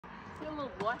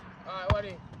little boy. Alright, what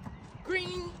is?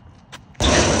 Green.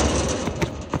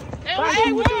 Hey,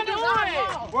 what you doing?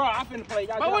 Bro, I finna play.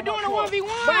 But we're doing a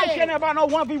 1v1. But I ain't caring about no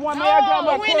 1v1, man. No, I got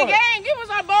my we in the court. game. Give us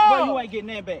our ball. Bro, you ain't getting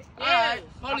that back. Alright,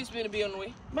 police finna be on the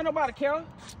way. Man, nobody care.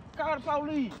 Call the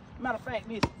police. Matter of fact,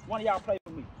 listen, one of y'all play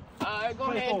for me. Alright, go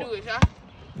Play ahead and for do it, y'all.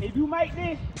 If you make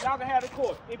this, y'all can have the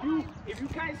court. If you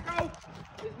can't score,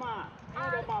 it's mine.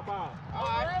 And that's my ball.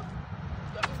 Alright.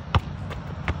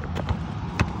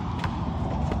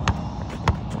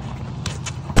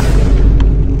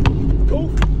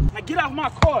 Goofy. Now get off my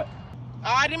court.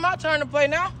 Alright, it's my turn to play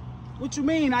now. What you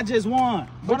mean? I just won.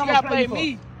 But you I'ma gotta play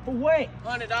play me. For what?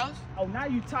 $100. Oh, now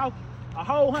you talking. A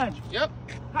whole 100. Yep.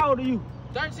 How old are you?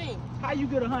 13. How you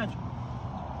get 100?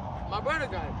 My brother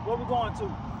got it. Where we going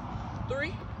to?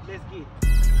 3. Let's get it.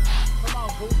 Come on,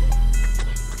 Goofy.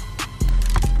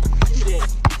 See that.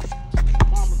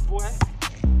 Mama's boy.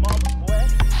 Mama's boy.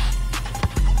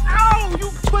 Ow! You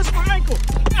twist my ankle.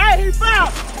 Hey, he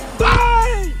fouled.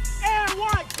 Bang! And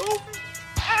one, Goofy.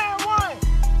 And one.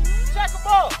 Check him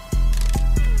up.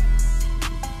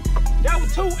 That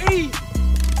was too easy.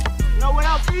 You know what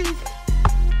else easy?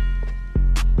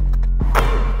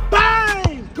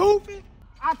 Bang! Goofy.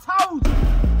 I told you.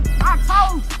 I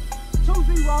told you.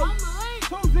 2-0.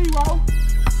 2-0.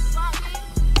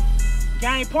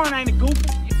 Game point ain't a Goofy.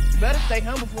 You better stay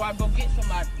humble before I go get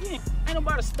somebody. Yeah. Ain't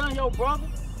nobody stun your brother.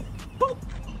 Boop.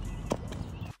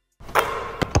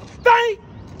 Thank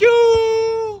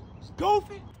you,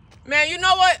 Goofy. Man, you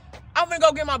know what? I'm finna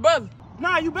go get my brother.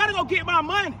 Nah, you better go get my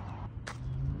money.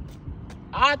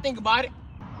 I'll think about it.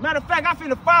 Matter of fact, I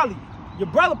finna follow you. Your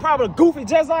brother probably goofy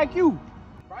just like you.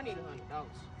 Bro, I need $100.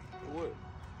 For what?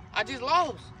 I just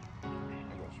lost.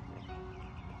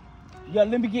 Yeah,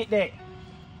 let me get that.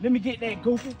 Let me get that,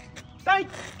 Goofy. Thank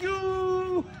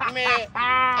you. Man,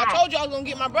 I told you I was gonna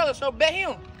get my brother, so bet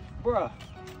him. Bruh,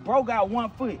 bro got 1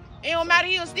 foot. It don't matter,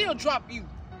 he'll still drop you.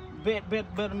 Bet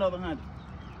another 100.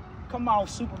 Come on,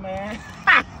 Superman.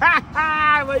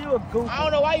 Well, you a goofy. I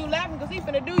don't know why you laughing, because he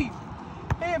finna do you.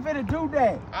 He ain't finna do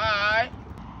that. Alright.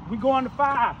 We going to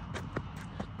 5.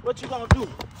 What you gonna do?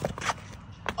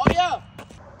 Oh, yeah.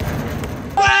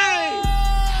 Bang!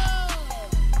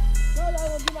 Bro, I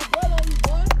gonna get my brother on you,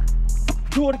 boy.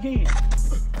 Do it again.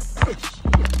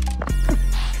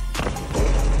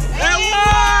 Hey,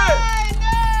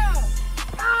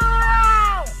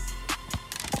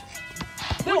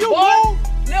 Little boy.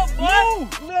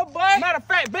 Little boy. Matter of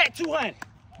fact, bet 200.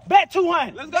 Bet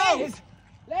 200. Let's go.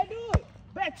 Let's do it.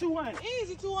 Bet 200.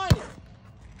 Easy 200.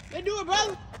 Let's do it,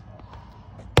 brother.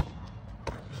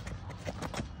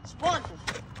 Sparkle.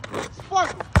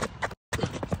 Sparkle.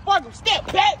 Sparkle.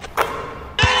 Step back.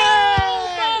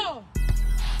 Hey!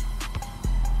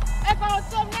 Echo,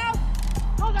 what's up now?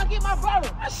 Go go get my brother.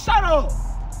 Shut up.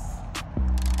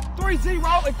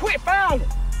 3-0 and quit fouling.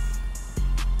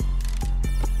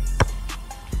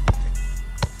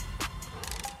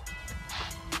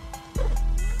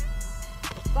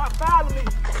 Stop fouling me.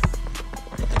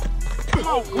 Come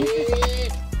on, Goofy.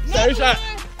 Second shot.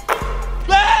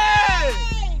 Bang!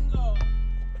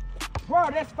 Bro,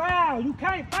 that's foul. You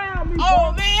can't foul me, bro.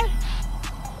 Oh, man.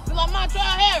 Cause I'm not Montreal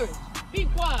Harris. Be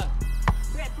quiet.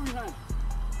 Bet 300.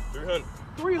 300.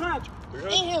 300.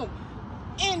 300. In him.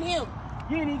 In him.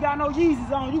 You ain't even got no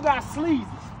Yeezys on. You got sleeves.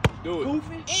 Do it.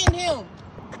 Goofy. In him.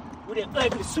 With that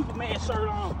ugly Superman shirt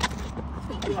on.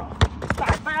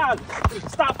 Stop fouling.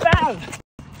 Stop fouling.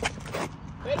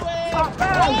 Stop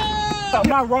fouling. Stop.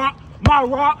 My rock. My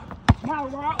rock. My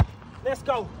rock. Let's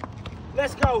go.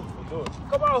 Let's go. Do it.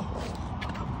 Come on.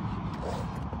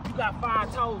 You got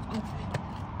 5 toes, Goofy.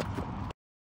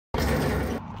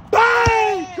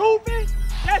 Bang! Goofy.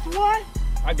 That's 1.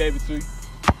 I gave it to you.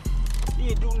 You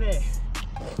ain't doing that.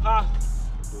 Huh?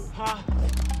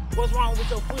 What's wrong with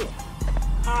your foot?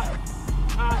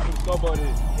 Go about it.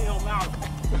 It don't matter.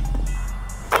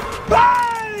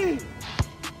 Bang!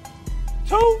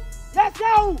 2. Let's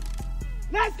go.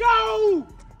 Let's go.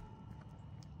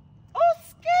 Oh,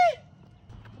 skit.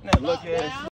 That lucky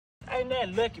ass. Ain't that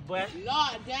lucky, boy?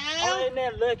 Lock Oh, down. ain't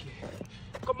that lucky?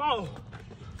 Come on.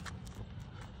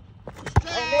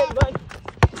 Ain't that lucky?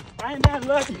 Ain't that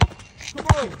lucky? Come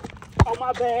on. Oh,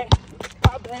 my bad.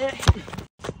 My bad.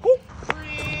 Woo.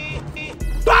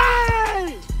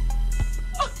 Bang!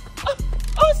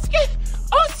 Oh, skit.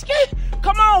 Oh, skit.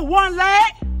 Come on, 1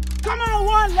 leg. Come on,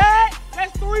 1 leg.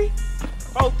 That's 3.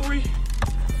 Oh, 3.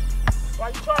 Why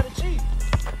you trying to cheat?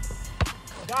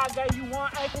 God gave you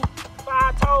 1 ankle,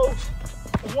 5 toes,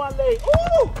 and 1 leg.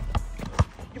 Ooh!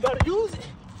 You better use it.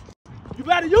 You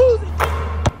better use it.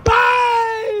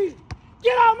 Bang!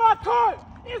 Get out my court.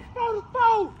 It's for the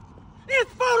 4.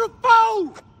 It's for the 4.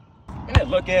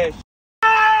 Look at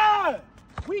Ah!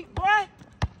 Weak boy.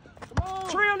 Come on.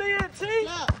 Trill ENT.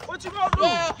 Yeah. What you gonna do?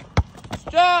 Yeah.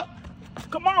 Stop.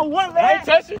 Come on, one I leg. ain't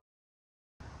touching.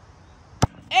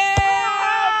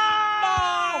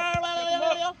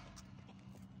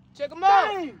 Check him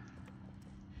out. Dang.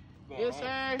 Yes, sir.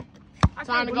 I Time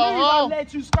can't to go believe I home.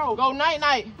 let you score. Go night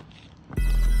night.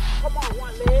 Come on,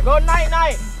 one leg. Go night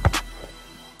night.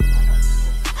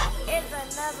 It's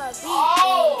another beat.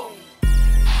 Oh.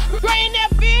 Bring that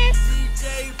beer.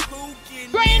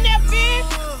 Bring that beer.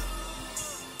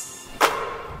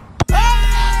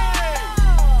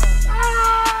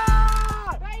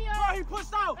 Ah! Hey, yo. Bro, he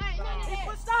pushed out. Hey, none of He that.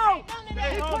 pushed out. Hey, none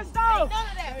of He that. pushed out. None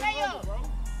of that. Stay Hey, humble, yo.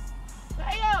 bro.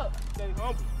 Hey, yo. Stay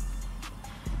humble.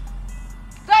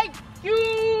 Thank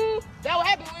you. That what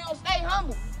happen when you don't stay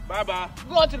humble. Bye-bye.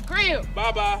 You going to the crib.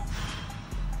 Bye-bye.